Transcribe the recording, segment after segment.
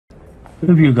Who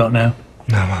have you got now?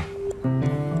 No one.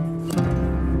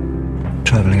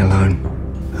 Travelling alone.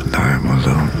 And I am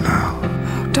alone now.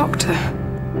 Oh, Doctor.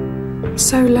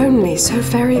 So lonely, so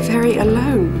very, very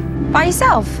alone. By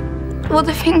yourself? All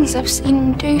the things I've seen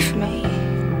him do for me.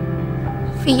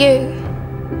 For you.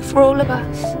 For all of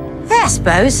us. Yeah, I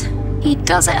suppose. He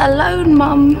does it alone,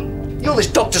 Mum. You're this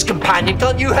doctor's companion,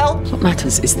 can't you help? What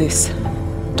matters is this,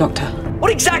 Doctor.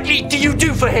 What exactly do you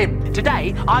do for him?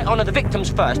 Today, I honour the victims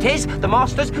first. His, the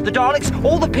Masters, the Daleks,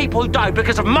 all the people who died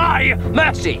because of my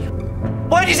mercy.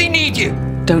 Why does he need you?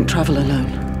 Don't travel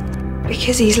alone.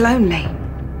 Because he's lonely.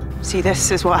 See,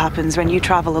 this is what happens when you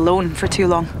travel alone for too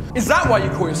long. Is that why you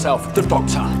call yourself the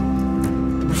Doctor?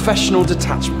 The professional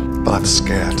detachment? But I'm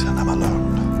scared and I'm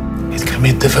alone. It can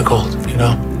be difficult, you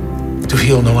know, to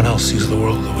feel no one else sees the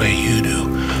world the way you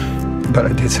do. But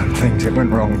I did some things that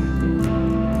went wrong.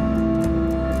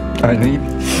 I need...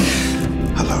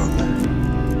 Alone.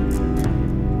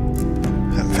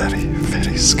 I'm very,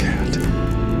 very scared.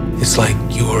 It's like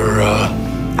you're,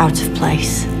 Out of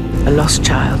place. A lost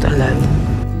child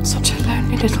alone. Such a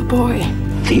lonely little boy.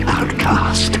 The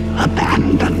outcast,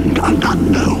 abandoned and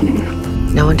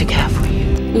unknown. No one to care for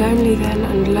you. Lonely then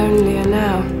and lonelier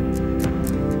now.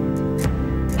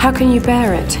 How can you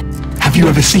bear it? Have you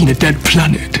ever seen a dead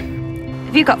planet?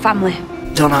 Have you got family?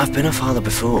 Donna, I've been a father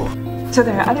before. So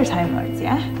there are other Time Lords,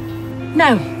 yeah?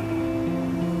 No.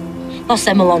 Lost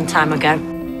them a long time ago.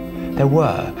 There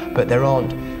were, but there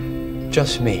aren't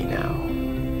just me now.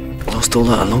 Lost all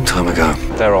that a long time ago.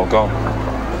 They're all gone.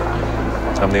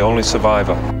 I'm the only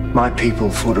survivor. My people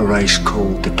fought a race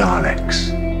called the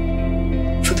Daleks.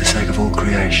 For the sake of all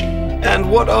creation. And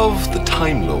what of the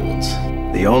Time Lords?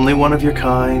 The only one of your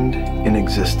kind in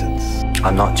existence.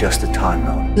 I'm not just a Time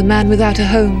Lord. The man without a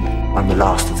home. I'm the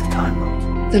last of the Time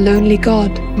Lords. The lonely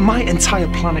god. My entire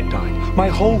planet died. My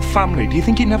whole family. Do you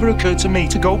think it never occurred to me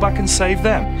to go back and save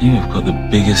them? You've got the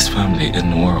biggest family in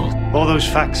the world. All those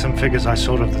facts and figures I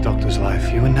saw of the Doctor's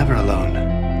life, you were never alone.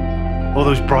 All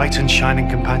those bright and shining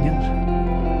companions.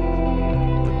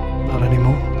 But not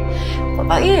anymore. What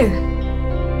about you?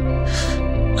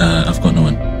 I've got no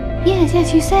one.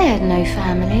 Yes, you said no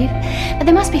family. But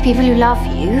there must be people who love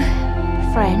you.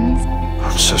 Friends.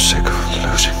 I'm so sick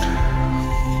of losing.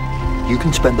 You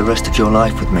can spend the rest of your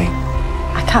life with me.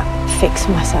 I can't fix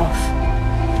myself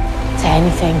to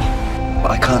anything.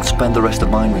 But I can't spend the rest of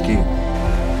mine with you.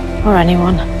 Or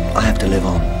anyone. I have to live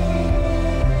on.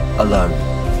 Alone.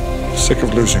 Sick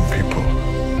of losing people.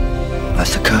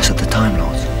 That's the curse of the Time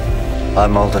Lords.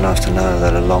 I'm old enough to know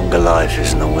that a longer life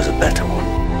isn't always a better one.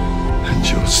 And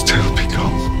you'll still be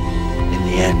gone. In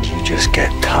the end, you just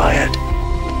get tired.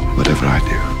 Whatever I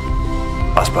do.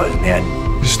 I suppose in the end,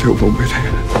 you still won't be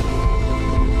there.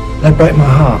 That break my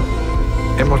heart.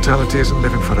 Immortality isn't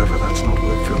living forever, that's not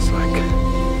what it feels like.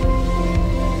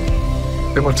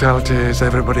 Immortality is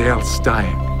everybody else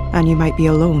dying. And you might be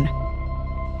alone,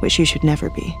 which you should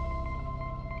never be.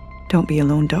 Don't be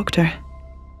alone, Doctor.